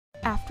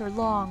After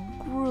long,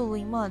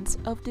 grueling months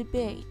of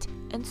debate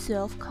and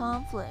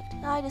self-conflict,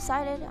 I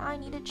decided I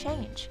needed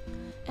change.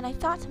 And I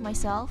thought to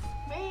myself,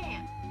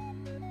 man,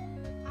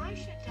 I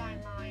should dye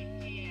my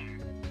hair.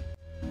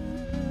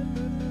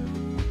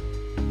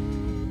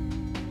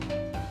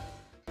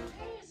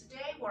 Today is the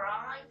day where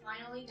I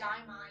finally dye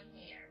my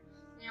hair.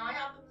 Now, I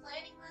have been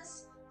planning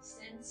this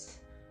since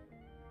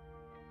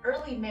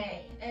early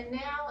May, and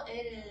now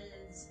it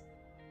is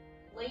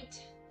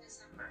late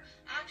December.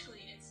 Actually,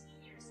 it's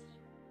New Year's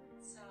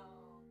Eve, so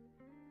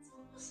it's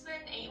almost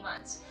been 8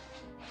 months.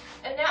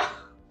 And now,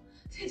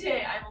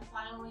 today, I will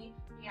finally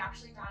be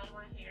actually dyeing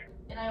my hair,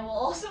 and I will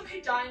also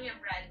be dyeing it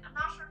red. I'm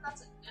not sure if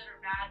that's a good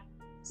or bad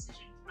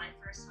decision for my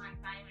first time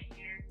dyeing my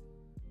hair.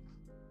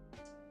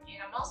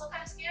 And I'm also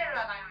kind of scared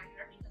about dyeing my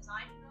hair because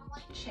I don't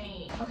like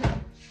change. Okay,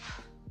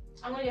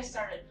 I'm gonna get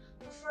started.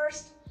 But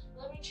first,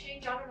 let me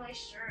change out of my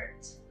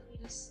shirt.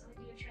 Let me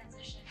do a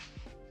transition.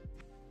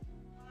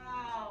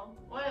 Wow,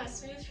 what a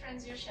smooth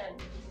transition.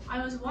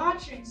 I was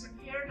watching some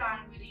hair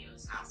dyeing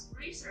videos as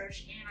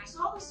research, and I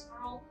saw this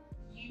girl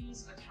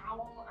use a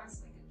towel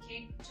as like a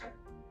cape to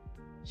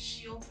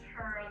shield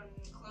her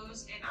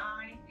clothes, and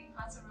I think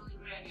that's a really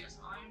good idea, so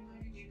I'm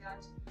going to do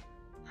that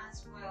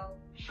as well.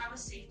 Have a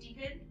safety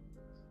pin,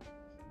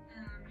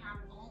 have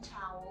an old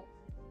towel,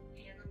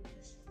 and let me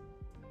just...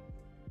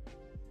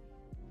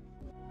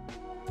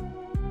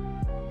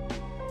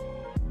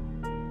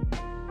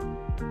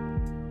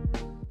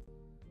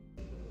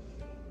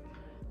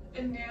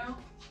 And now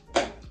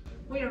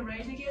we are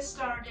ready to get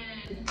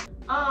started.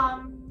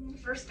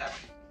 First up,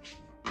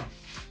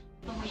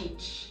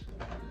 bleach.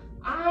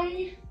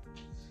 I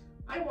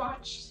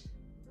watched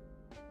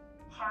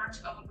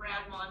part of a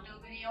Brad Mondo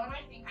video, and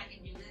I think I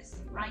can do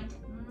this, right?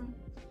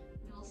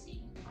 We'll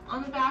see.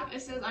 On the back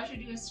it says I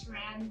should do a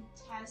strand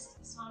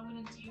test, so I'm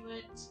gonna do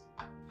it.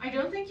 I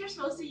don't think you're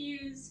supposed to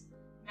use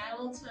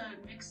metal to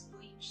mix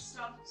bleach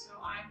stuff, so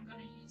I'm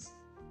gonna use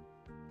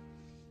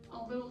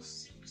a little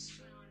soup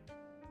spoon.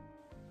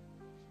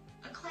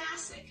 A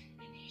classic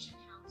in Asian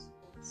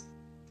households.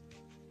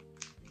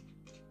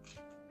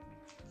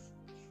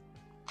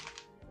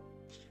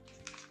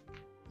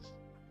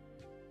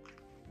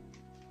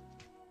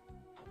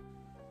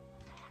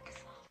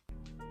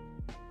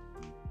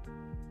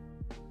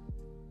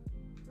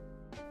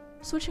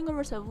 switching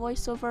over to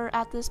voiceover.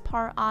 At this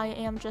part, I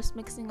am just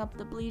mixing up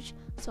the bleach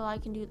so I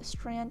can do the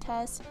strand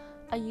test.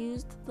 I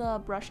used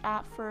the brush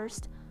at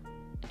first,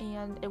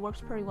 and it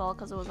works pretty well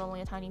because it was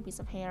only a tiny piece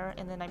of hair,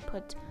 and then I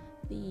put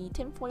the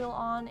tinfoil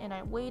on and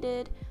I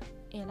waited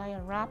and I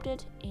unwrapped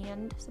it,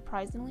 and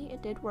surprisingly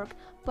it did work,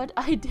 but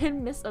I did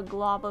miss a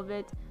glob of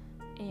it,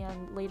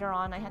 and later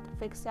on I had to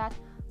fix that.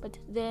 But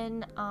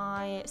then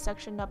I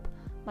sectioned up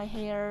my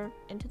hair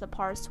into the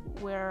parts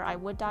where I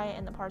would dye it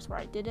and the parts where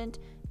I didn't,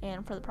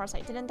 and for the parts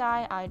I didn't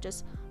dye, I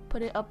just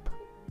put it up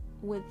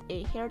with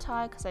a hair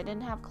tie because I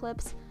didn't have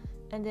clips,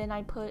 and then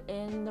I put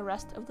in the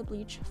rest of the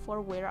bleach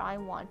for where I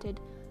wanted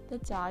the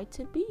dye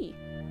to be.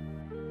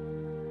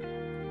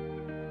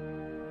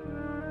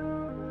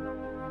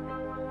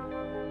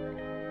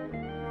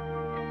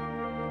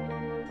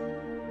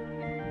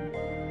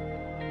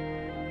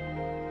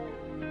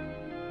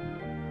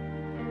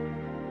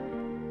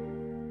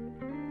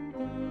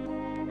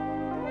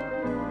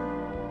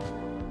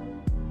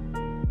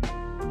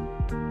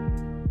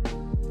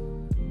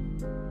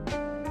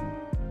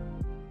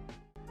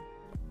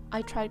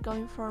 I tried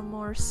going for a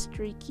more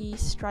streaky,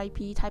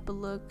 stripy type of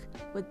look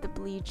with the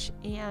bleach,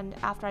 and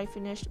after I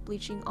finished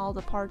bleaching all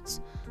the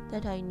parts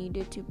that I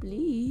needed to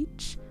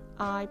bleach,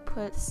 I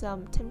put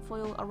some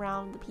tinfoil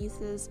around the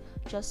pieces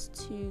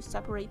just to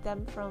separate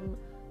them from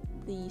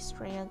the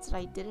strands that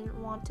I didn't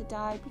want to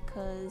dye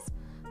because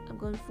I'm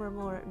going for a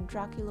more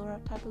Dracula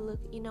type of look,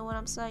 you know what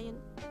I'm saying?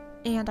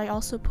 And I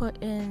also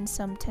put in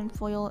some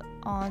tinfoil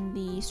on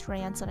the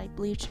strands that I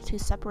bleached to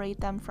separate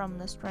them from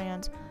the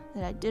strands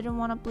that I didn't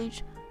want to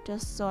bleach,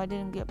 just so I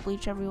didn't get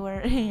bleach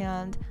everywhere.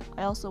 And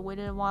I also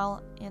waited a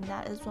while, and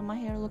that is what my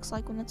hair looks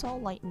like when it's all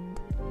lightened.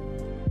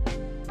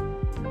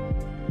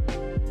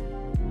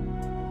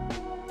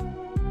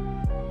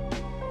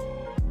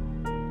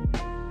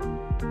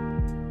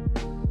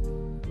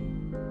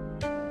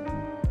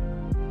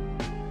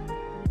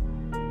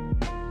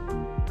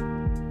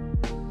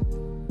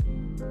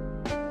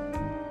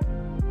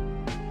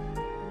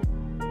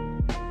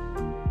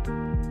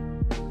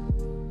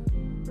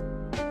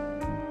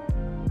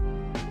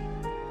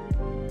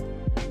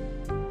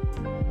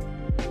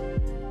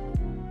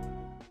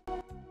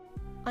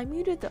 I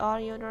muted the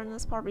audio during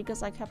this part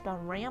because I kept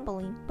on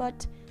rambling,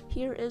 but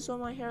here is what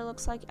my hair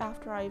looks like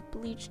after I've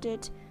bleached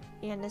it,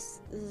 and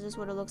this is just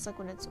what it looks like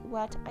when it's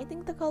wet. I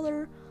think the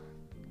color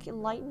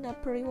can lighten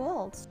up pretty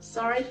well.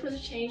 Sorry for the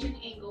change in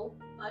angle,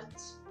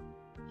 but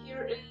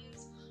here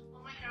is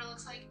what my hair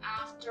looks like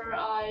after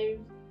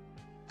I've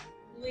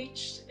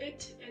bleached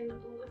it and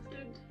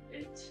lifted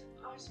it,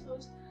 I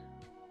suppose.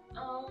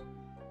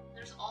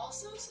 There's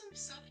also some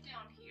stuff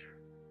down here.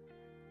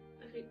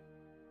 Okay.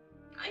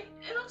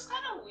 It looks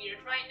kind of weird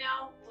right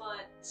now,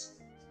 but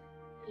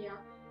yeah.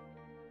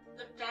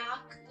 the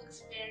back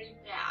looks very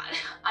bad.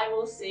 I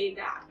will say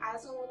that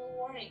as a little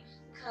warning,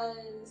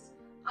 because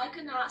I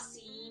could not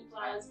see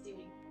what I was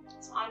doing.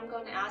 So I'm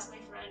going to ask my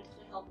friend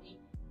to help me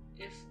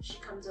if she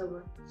comes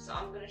over. So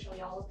I'm going to show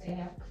y'all what they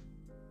have.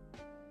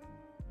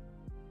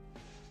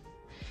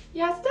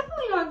 Yeah, it's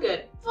definitely not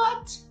good,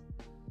 but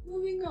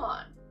moving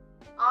on.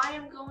 I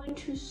am going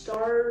to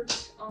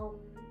start,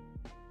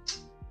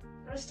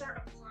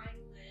 applying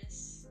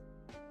this.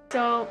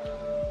 So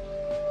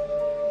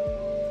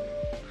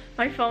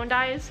my phone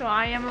died, so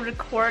I am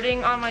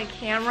recording on my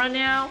camera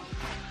now.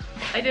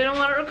 I didn't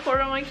want to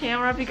record on my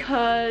camera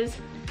because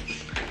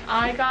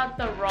I got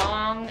the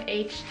wrong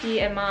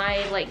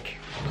HDMI like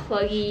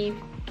pluggy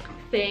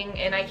thing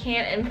and I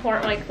can't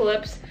import my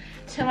clips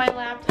to my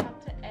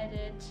laptop to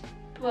edit,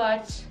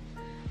 but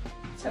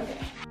it's okay.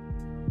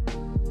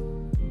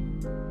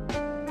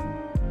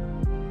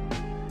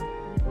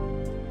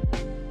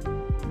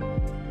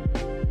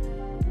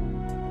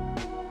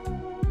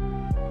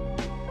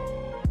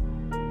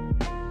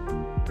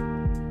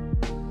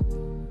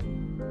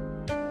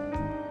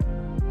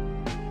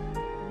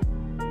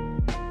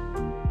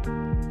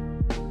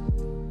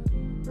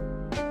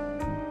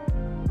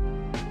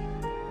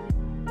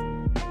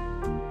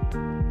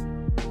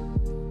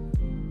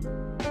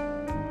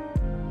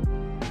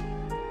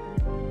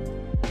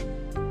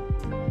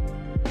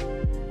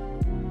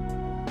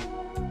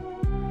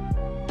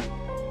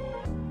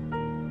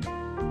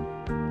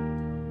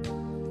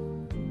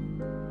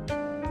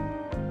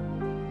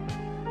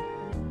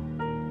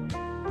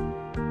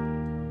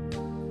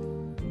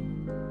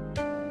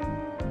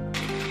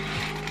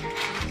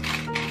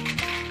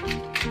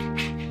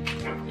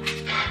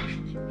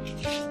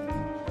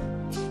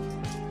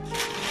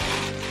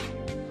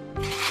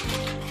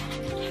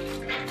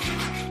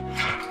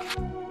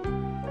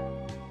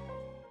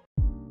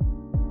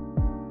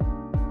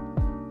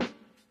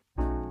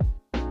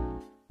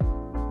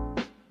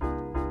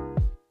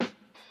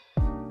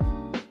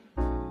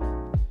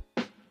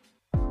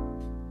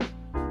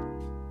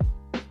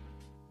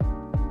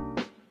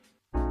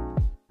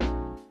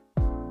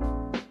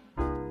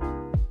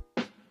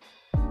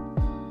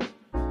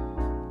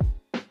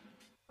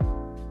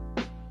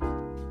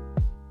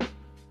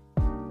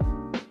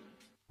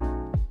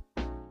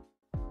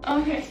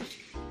 Okay.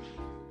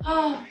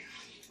 Oh my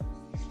god.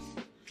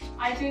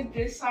 I did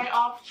this side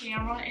off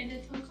camera and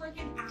it took like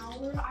an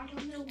hour. I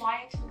don't know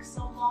why it took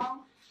so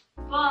long.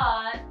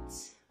 But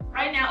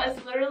right now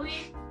it's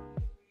literally,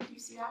 do you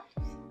see that?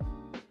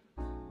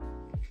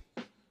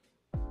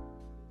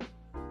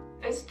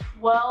 It's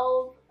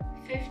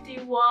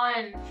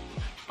 12:51.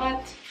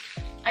 But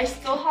I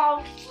still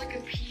have like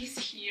a piece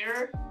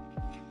here.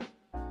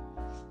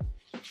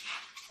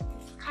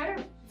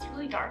 It's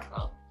really dark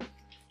though.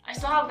 I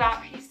still have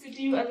that piece to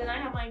do, and then I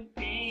have my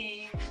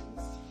bangs.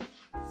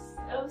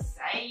 So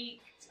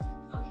psyched.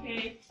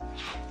 Okay.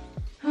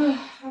 Oh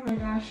my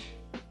gosh.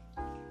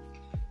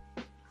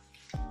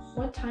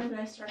 What time did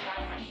I start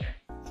dyeing my hair?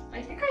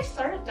 I think I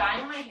started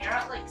dyeing my hair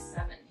at like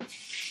 7. I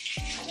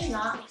did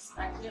not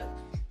expect it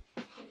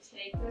to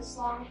take this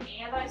long,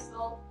 and I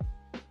still,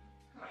 oh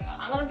my god,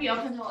 I'm gonna be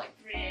up until like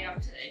 3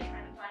 AM today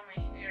trying to dye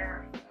my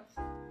hair.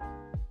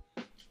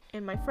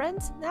 And my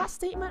friends, that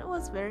statement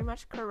was very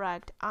much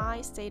correct.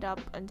 I stayed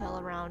up until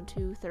around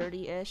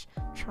 2:30ish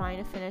trying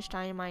to finish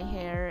dyeing my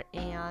hair,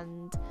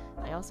 and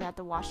I also had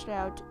to wash it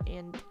out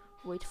and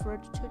wait for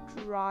it to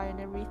dry and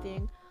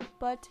everything.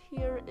 But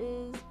here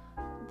is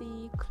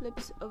the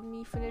clips of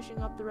me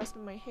finishing up the rest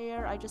of my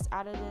hair. I just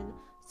added in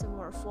some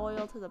more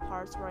foil to the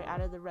parts where I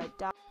added the red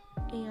dye.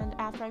 And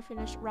after I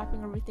finished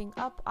wrapping everything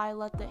up, I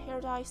let the hair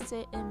dye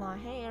sit in my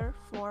hair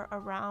for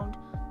around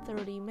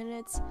 30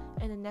 minutes.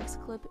 And the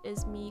next clip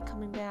is me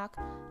coming back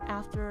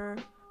after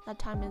that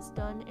time is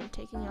done and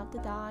taking out the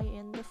dye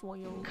and the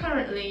foil.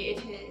 Currently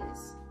it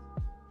is,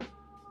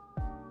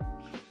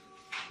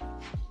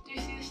 do you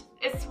see this?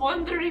 It's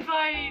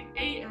 1:35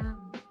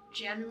 AM,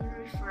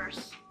 January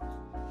 1st.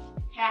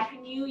 Happy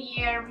New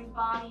Year,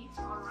 everybody.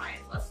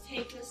 Alright, let's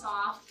take this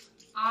off.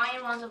 I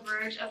am on the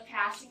verge of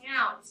passing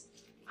out.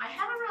 I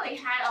haven't really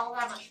had all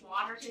that much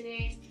water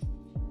today.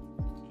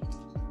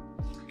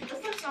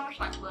 This looks so much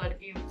like blood,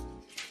 ew.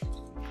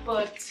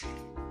 But,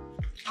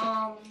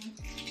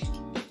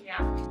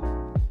 yeah.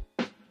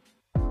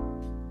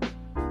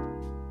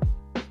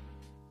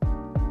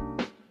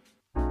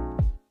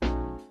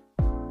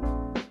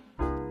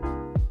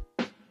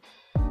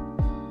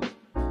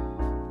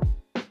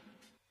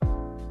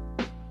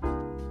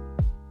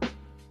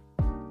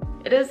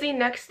 It is the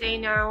next day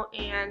now,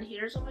 and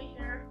here's what my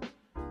hair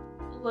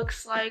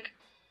looks like.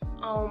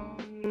 I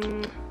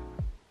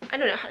don't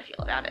know how to feel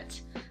about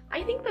it.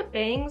 I think the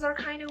bangs are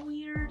kind of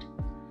weird.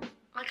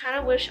 I kind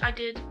of wish I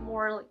did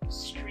more like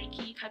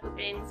streaky type of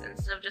bangs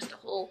instead of just a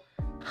whole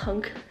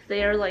hunk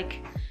there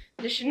like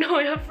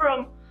Nishinoya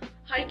from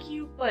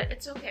Haikyuu, but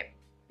it's okay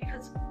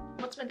because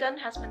what's been done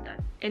has been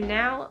done. And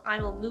now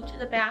I will move to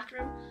the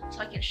bathroom so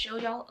I can show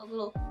y'all a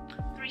little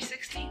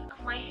 360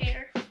 of my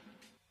hair.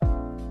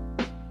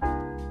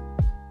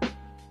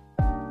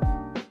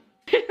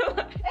 Hey, look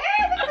at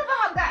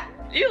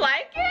You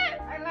like it?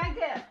 I like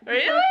it.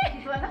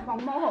 Really? 说它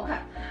黄毛好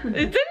看。你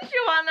真喜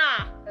欢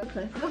呐？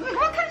可是给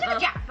我看这个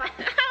假发。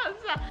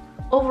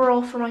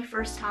Overall, for my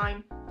first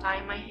time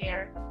dyeing my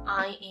hair,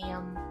 I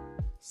am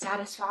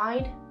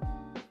satisfied.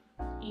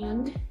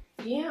 And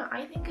yeah,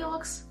 I think it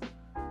looks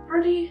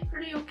pretty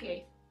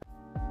okay.